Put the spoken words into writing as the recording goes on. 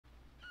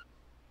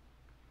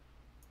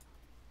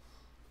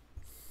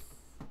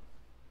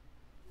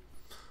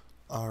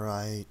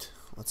Alright,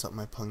 what's up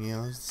my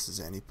pungios? This is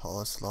Andy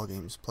Paulus at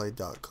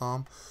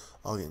allgamesplayed.com,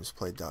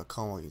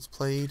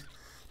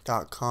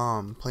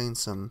 allgamesplayed.com, playing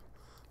some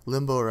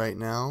Limbo right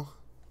now.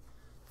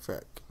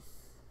 Frick.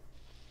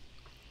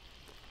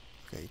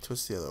 Okay,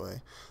 twist the other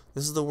way.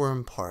 This is the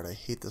worm part. I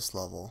hate this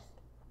level.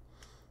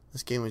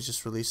 This game was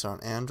just released on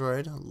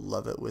Android. I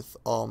love it with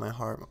all my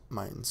heart,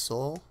 mind, and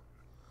soul.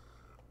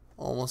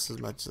 Almost as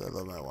much as I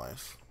love my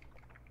wife.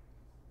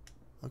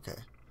 Okay.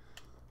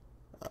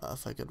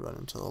 If I could run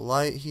into the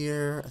light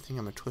here, I think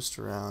I'm going to twist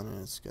around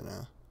and it's going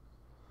to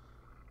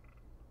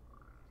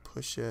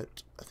push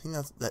it. I think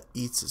that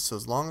eats it, so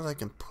as long as I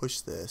can push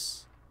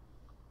this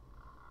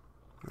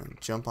and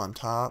jump on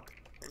top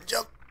and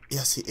jump.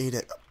 Yes, he ate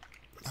it.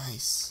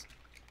 Nice.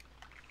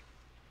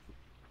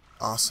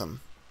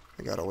 Awesome.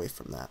 I got away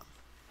from that.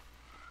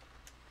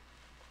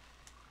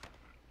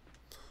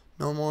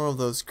 No more of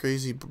those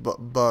crazy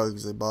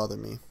bugs. They bother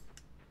me.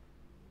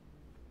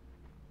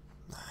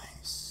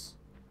 Nice.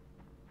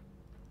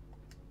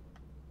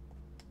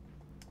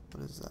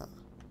 What is that?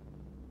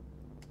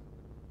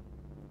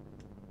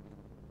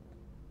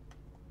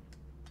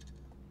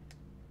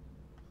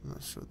 I'm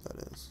not sure what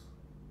that is.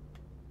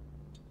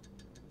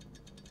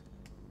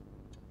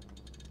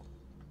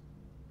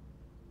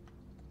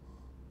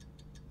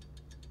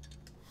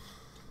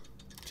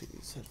 Take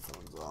these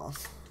headphones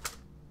off.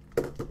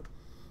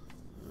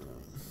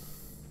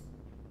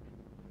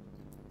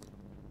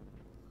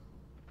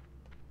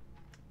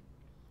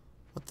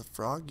 What the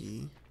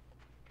froggy?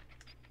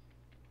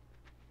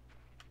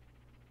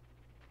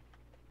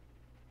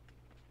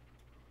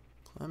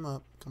 Climb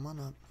up. Come on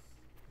up.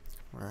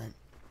 Alright.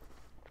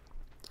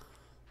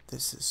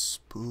 This is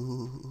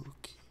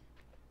spooky.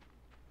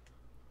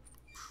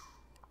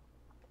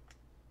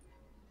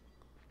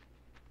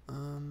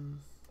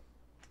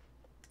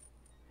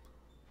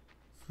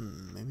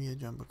 Maybe I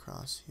jump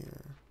across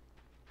here.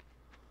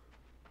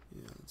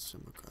 Yeah, let's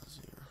jump across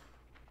here.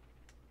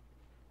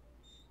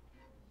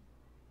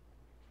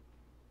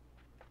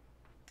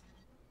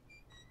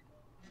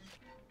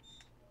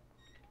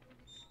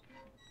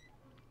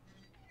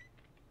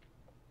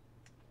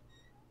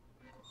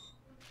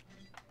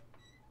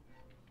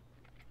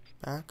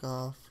 Back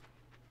off.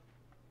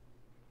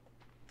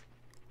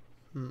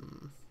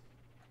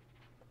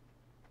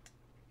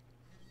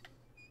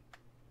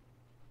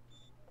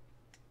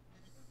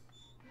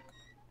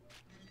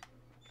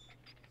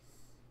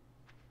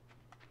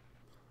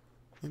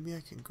 Maybe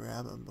I can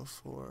grab him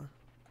before.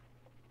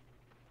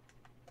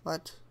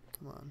 What?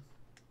 Come on.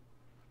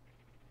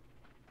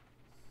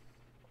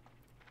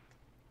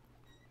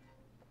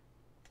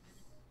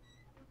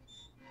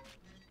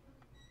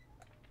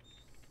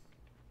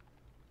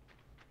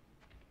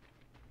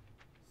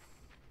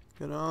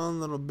 Get on,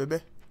 little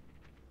baby.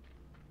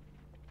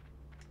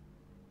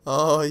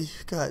 Oh, you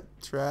got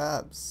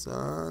trapped,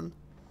 son.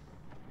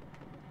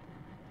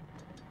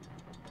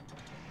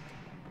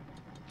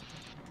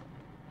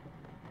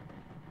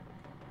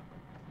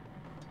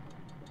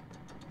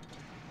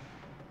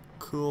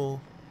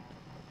 Cool.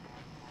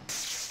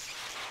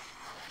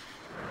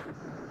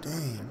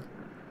 Dang.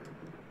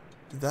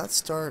 Did that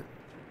start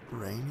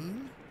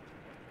raining?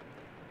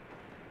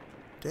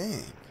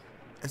 Dang.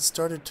 It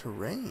started to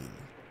rain.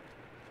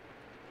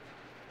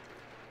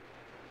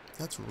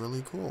 That's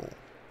really cool.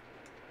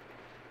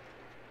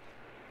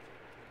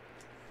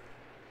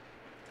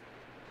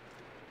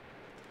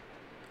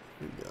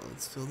 Here we go.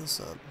 Let's fill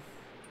this up.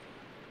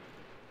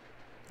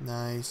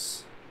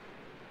 Nice.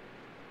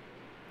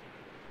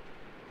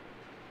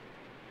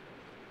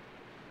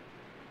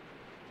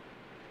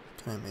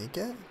 Can I make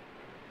it?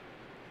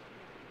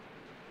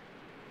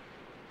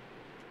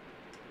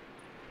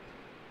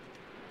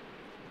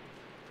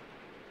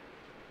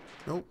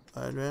 Nope.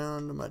 I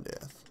drowned to my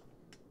death.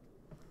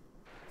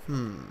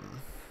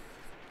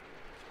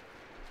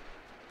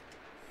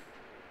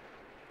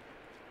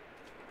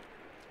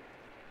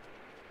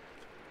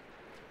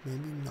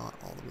 Maybe not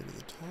all the way to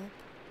the top.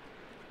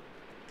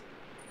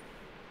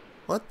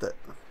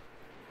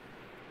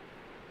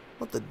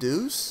 What the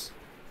deuce?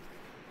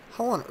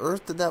 How on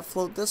earth did that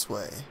float this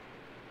way?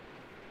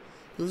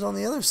 It was on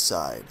the other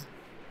side.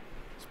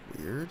 It's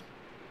weird.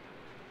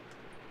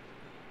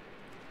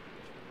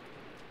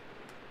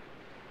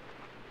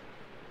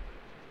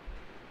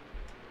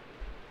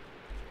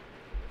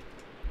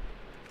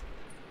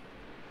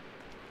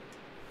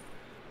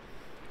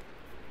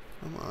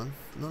 Come on.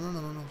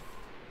 No.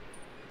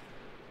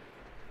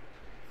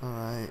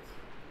 Alright.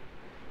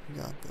 We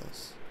got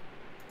this.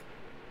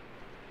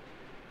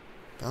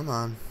 Come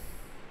on.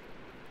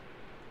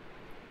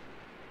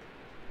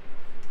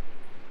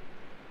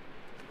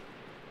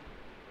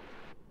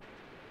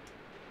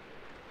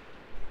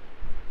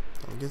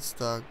 Don't get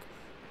stuck.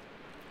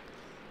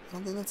 I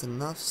don't think that's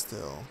enough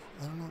still.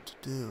 I don't know what to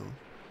do.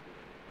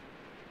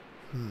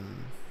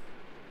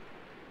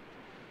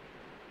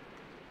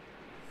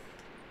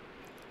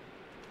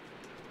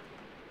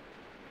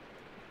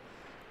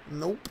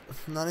 Nope,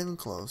 not even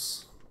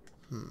close.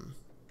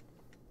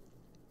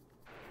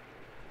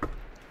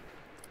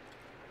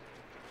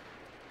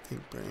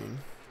 Pink brain.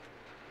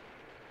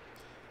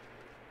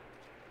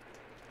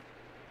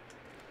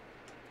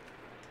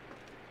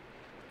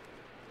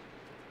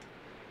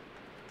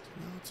 So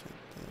now it's right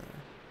there.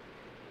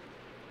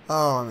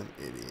 Oh, I'm an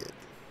idiot.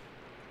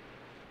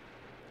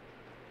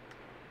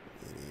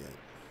 Idiot.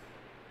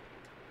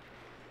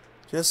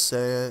 Just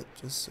say it.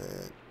 Just say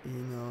it. You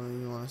know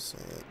you want to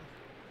say it.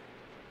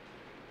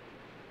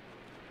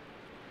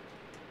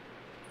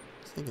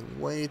 I was thinking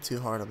way too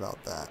hard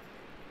about that.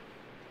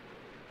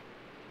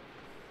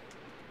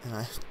 And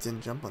I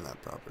didn't jump on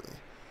that properly.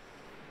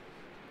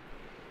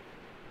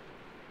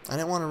 I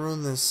didn't want to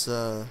ruin this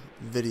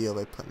video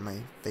by putting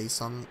my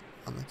face on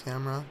the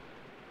camera.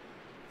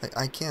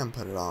 I can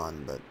put it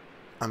on, but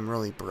I'm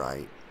really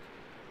bright.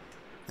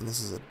 And this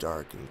is a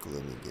dark and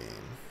gloomy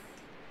game.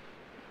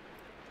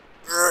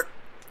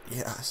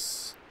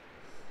 Yes.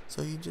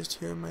 So you just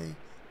hear my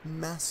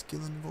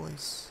masculine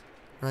voice,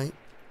 right?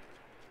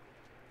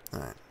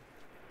 Alright.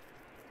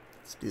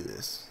 Let's do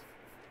this.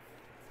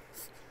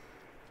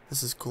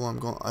 This is cool.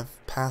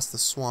 I've passed the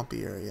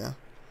swampy area.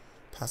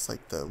 Past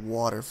like the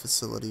water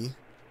facility.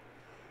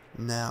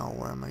 Now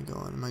where am I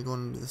going? Am I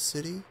going into the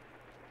city?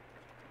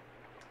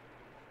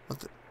 What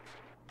the?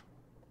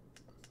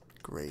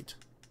 Great.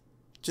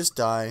 Just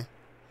die.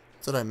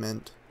 That's what I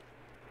meant.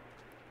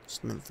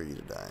 Just meant for you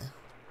to die.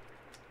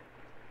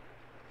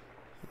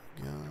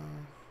 Here we go.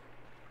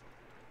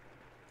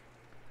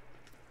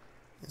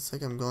 It's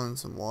like I'm going to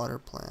some water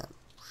plant.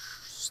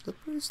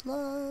 Slippery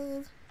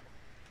slide.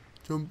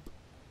 Jump.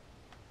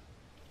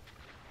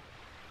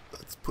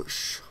 Let's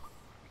push.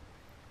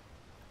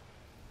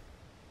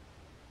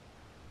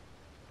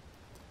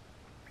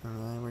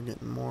 Alright, we're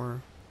getting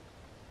more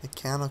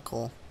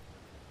mechanical.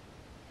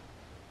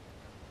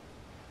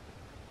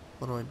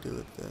 What do I do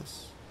with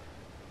this?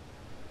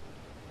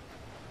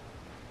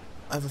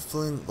 I have a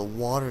feeling that the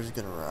water is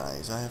gonna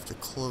rise. I have to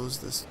close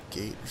this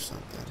gate or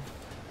something.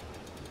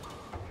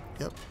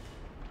 Yep.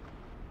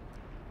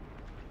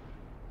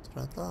 That's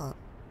what I thought.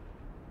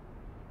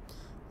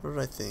 What did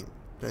I think?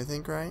 Did I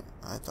think right?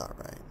 I thought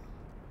right.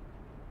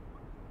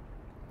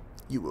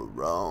 You were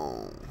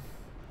wrong.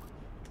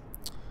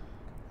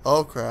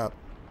 Oh crap.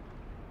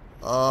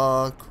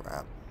 Oh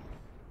crap.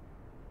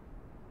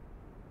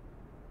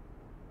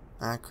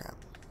 Ah crap.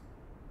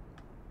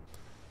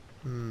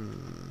 No.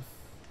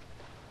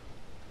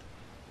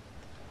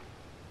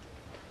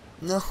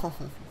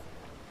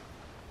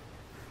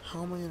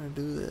 How am I gonna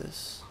do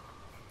this?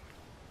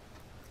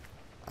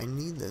 I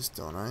need this,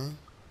 don't I?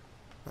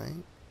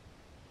 Right?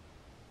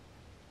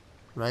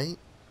 Right?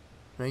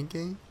 Right,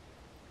 game?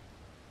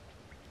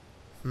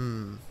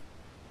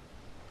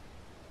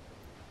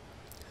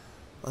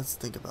 Let's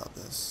think about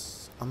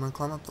this. I'm gonna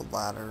climb up the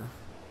ladder.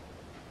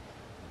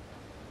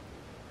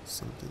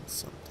 Something,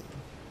 something.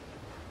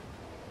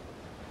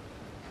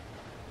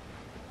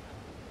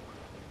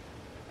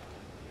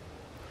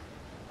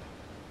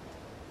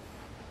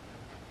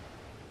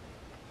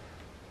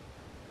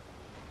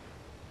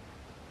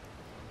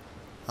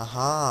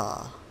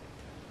 Aha!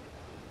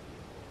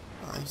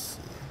 I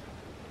see.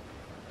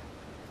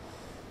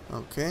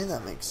 Okay,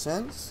 that makes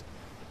sense.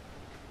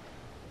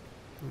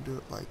 We'll do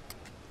it like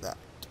that.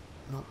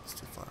 Nope, it's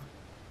too far.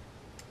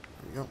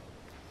 There we go.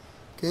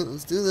 Okay,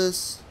 let's do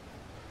this.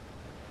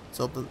 Let's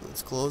open.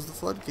 Let's close the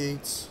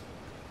floodgates.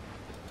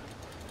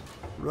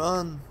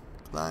 Run!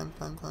 Climb,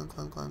 climb, climb,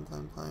 climb, climb,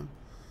 climb, climb.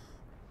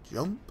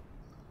 Jump.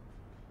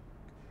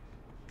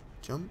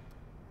 Jump.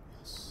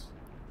 Yes.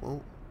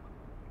 Whoa.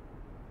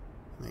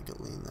 Make it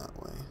lean that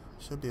way.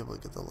 Should be able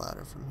to get the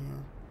ladder from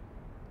here.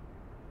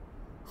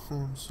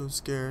 Oh, I'm so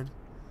scared.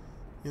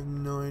 You have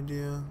no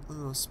idea. Look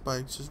at those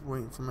spikes just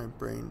waiting for my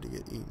brain to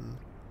get eaten.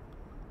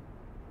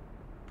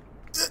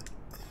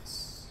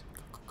 Yes.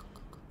 Go, go, go, go,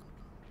 go, go.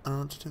 I don't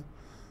know what to do.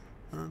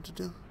 I don't know what to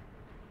do.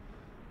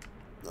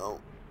 No.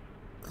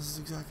 This is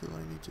exactly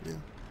what I need to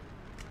do.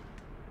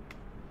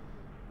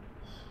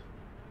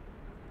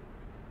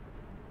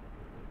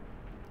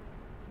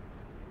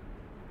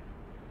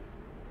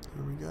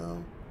 Here we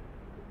go.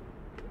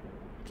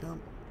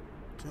 Jump.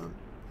 Jump.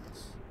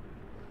 Yes.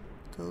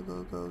 Go,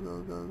 go, go, go,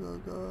 go, go,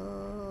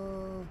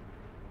 go.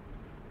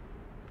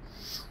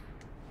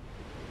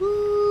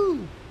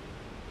 Woo!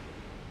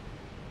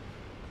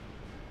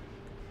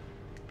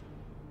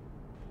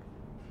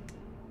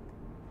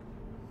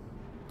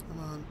 Come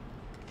on.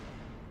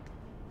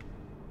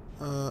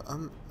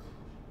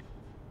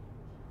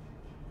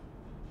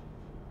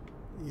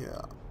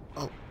 Yeah.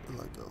 Oh,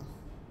 let go.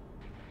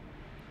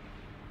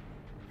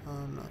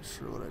 I'm not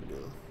sure what I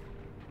do.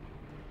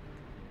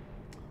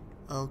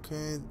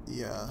 Okay,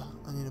 yeah,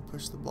 I need to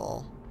push the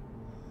ball.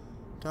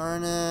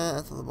 Darn it,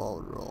 I thought the ball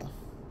would roll.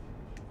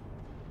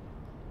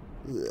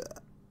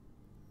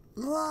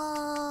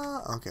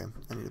 Ah, okay,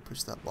 I need to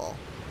push that ball.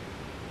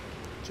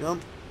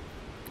 Jump.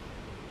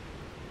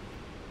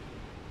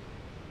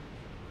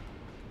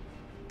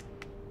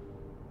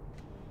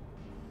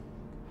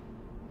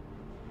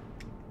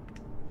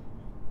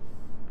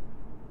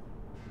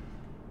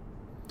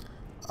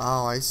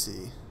 Oh, I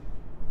see.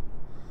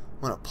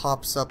 When it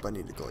pops up, I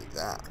need to go like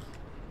that.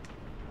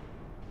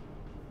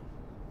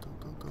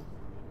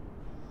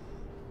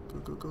 Go,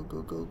 go, go,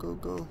 go, go, go,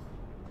 go.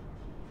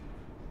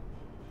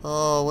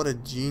 Oh, what a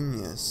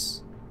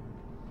genius.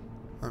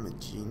 I'm a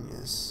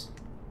genius.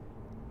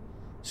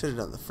 Should have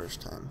done the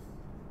first time.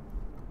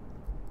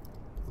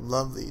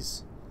 Love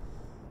these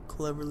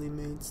cleverly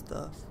made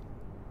stuff.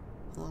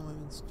 How long have I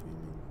been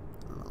streaming?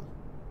 I don't know.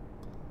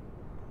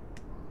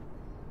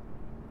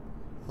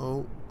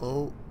 Oh,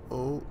 oh,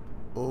 oh,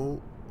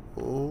 oh,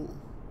 oh.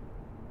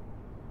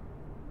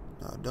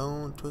 Now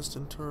don't twist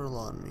and twirl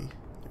on me.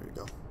 There we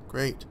go.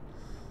 Great.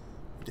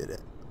 We did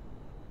it.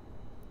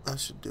 That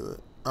should do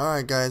it.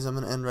 Alright guys, I'm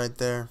going to end right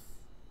there.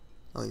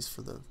 At least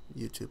for the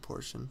YouTube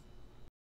portion.